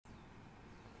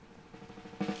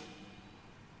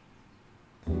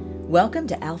Welcome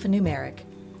to Alphanumeric,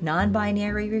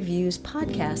 non-binary reviews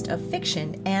podcast of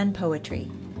fiction and poetry.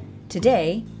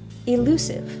 Today,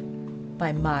 Elusive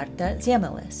by Mārta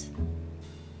Ziemelis.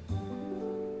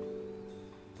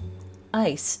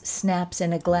 Ice snaps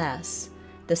in a glass,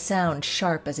 the sound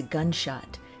sharp as a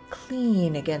gunshot,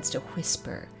 clean against a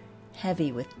whisper,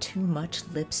 heavy with too much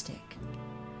lipstick.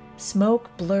 Smoke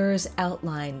blurs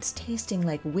outlines tasting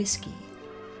like whiskey,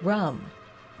 rum,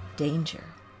 danger.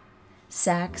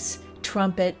 Sax,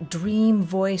 trumpet,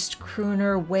 dream-voiced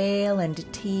crooner wail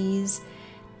and tease,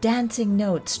 dancing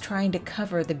notes trying to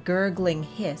cover the gurgling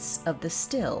hiss of the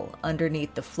still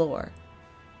underneath the floor.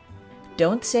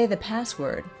 Don't say the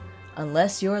password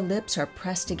unless your lips are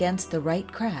pressed against the right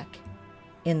crack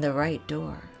in the right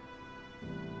door.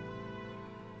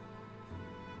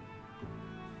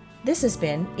 This has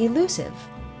been Elusive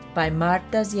by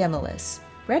Mārta Ziemelis,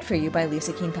 read for you by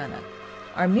Lisa Quintana.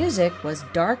 Our music was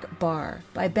Dark Bar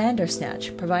by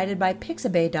Bandersnatch, provided by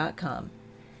Pixabay.com.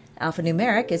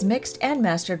 Alphanumeric is mixed and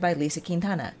mastered by Lisa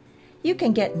Quintana. You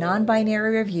can get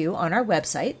non-binary review on our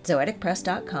website,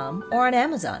 zoeticpress.com, or on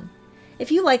Amazon.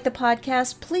 If you like the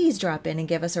podcast, please drop in and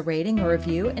give us a rating or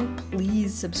review, and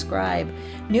please subscribe.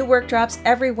 New work drops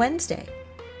every Wednesday.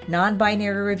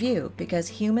 Non-binary review, because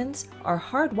humans are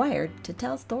hardwired to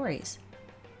tell stories.